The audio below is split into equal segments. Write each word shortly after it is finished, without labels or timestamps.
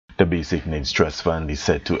The Basic Needs Trust Fund is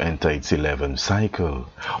set to enter its 11th cycle.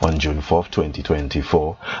 On June 4,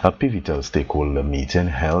 2024, a pivotal stakeholder meeting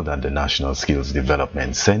held at the National Skills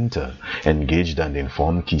Development Center engaged and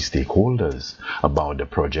informed key stakeholders about the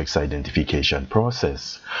project's identification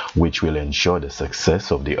process, which will ensure the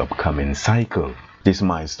success of the upcoming cycle. This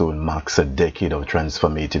milestone marks a decade of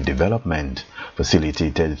transformative development,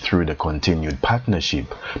 facilitated through the continued partnership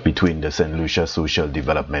between the St. Lucia Social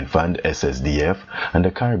Development Fund (SSDF) and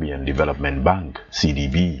the Caribbean Development Bank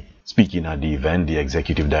 (CDB). Speaking at the event, the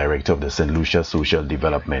Executive Director of the St. Lucia Social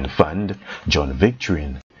Development Fund, John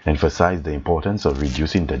Victorin, emphasized the importance of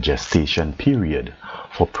reducing the gestation period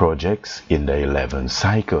for projects in the 11th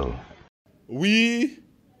cycle. We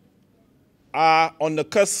are on the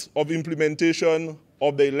cusp of implementation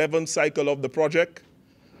of the 11th cycle of the project,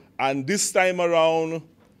 and this time around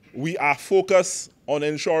we are focused on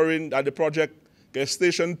ensuring that the project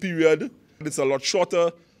gestation period is a lot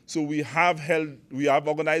shorter. So we have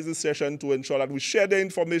organized this session to ensure that we share the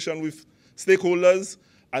information with stakeholders,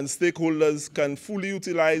 and stakeholders can fully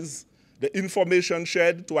utilize the information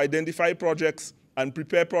shared to identify projects and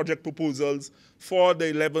prepare project proposals for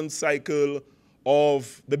the 11th cycle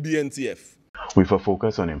of the BNTF. With a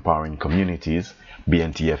focus on empowering communities,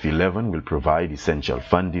 BNTF 11 will provide essential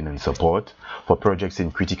funding and support for projects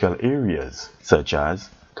in critical areas such as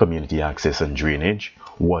community access and drainage,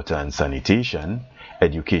 water and sanitation,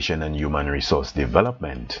 education and human resource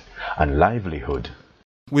development, and livelihood.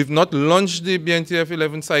 We've not launched the BNTF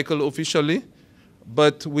 11 cycle officially,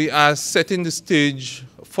 but we are setting the stage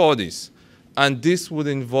for this. And this would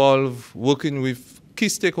involve working with key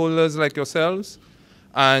stakeholders like yourselves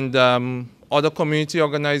and other community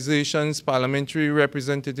organizations, parliamentary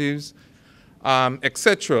representatives,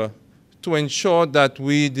 etc., to ensure that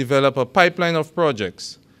we develop a pipeline of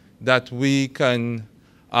projects that we can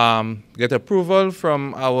get approval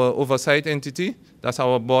from our oversight entity, that's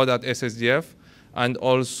our board at SSDF, and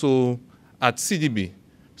also at CDB,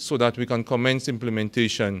 so that we can commence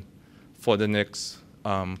implementation for the next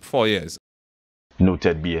 4 years.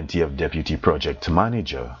 Noted BNTF Deputy Project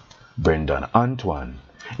Manager, Brendan Antoine,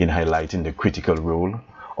 in highlighting the critical role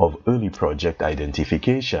of early project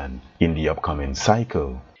identification in the upcoming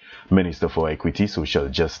cycle. Minister for Equity, Social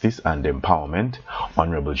Justice and Empowerment,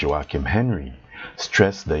 Honorable Joachim Henry,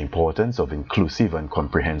 stressed the importance of inclusive and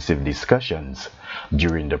comprehensive discussions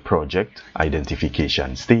during the project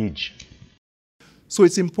identification stage. So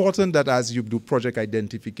it's important that as you do project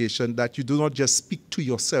identification, that you do not just speak to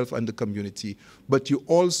yourself and the community, but you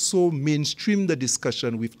also mainstream the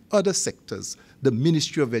discussion with other sectors, the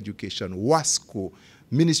Ministry of Education, WASCO,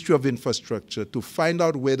 Ministry of Infrastructure, to find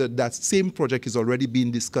out whether that same project is already being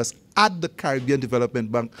discussed at the Caribbean Development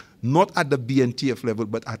Bank, not at the BNTF level,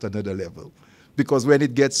 but at another level. Because when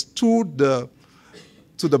it gets to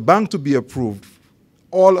the bank to be approved,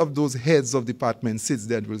 all of those heads of departments sits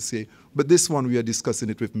there and will say, but this one we are discussing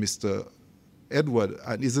it with Mr. Edward,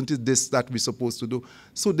 and isn't it this that we're supposed to do?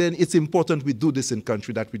 So then it's important we do this in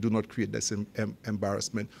country, that we do not create this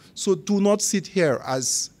embarrassment. So do not sit here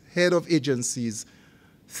as head of agencies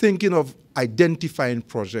thinking of identifying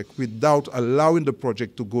project without allowing the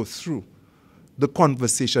project to go through the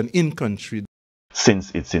conversation in country.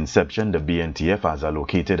 Since its inception, the BNTF has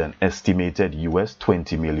allocated an estimated US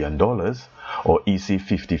 $20 million or EC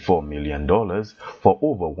 $54 million for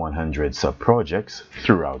over 100 sub-projects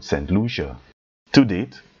throughout St. Lucia. To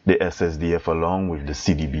date, the SSDF along with the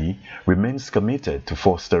CDB remains committed to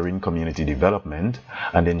fostering community development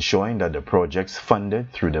and ensuring that the projects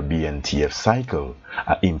funded through the BNTF cycle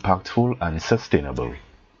are impactful and sustainable.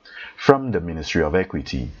 From the Ministry of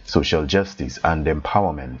Equity, Social Justice and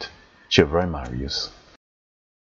Empowerment, Victorin Marius.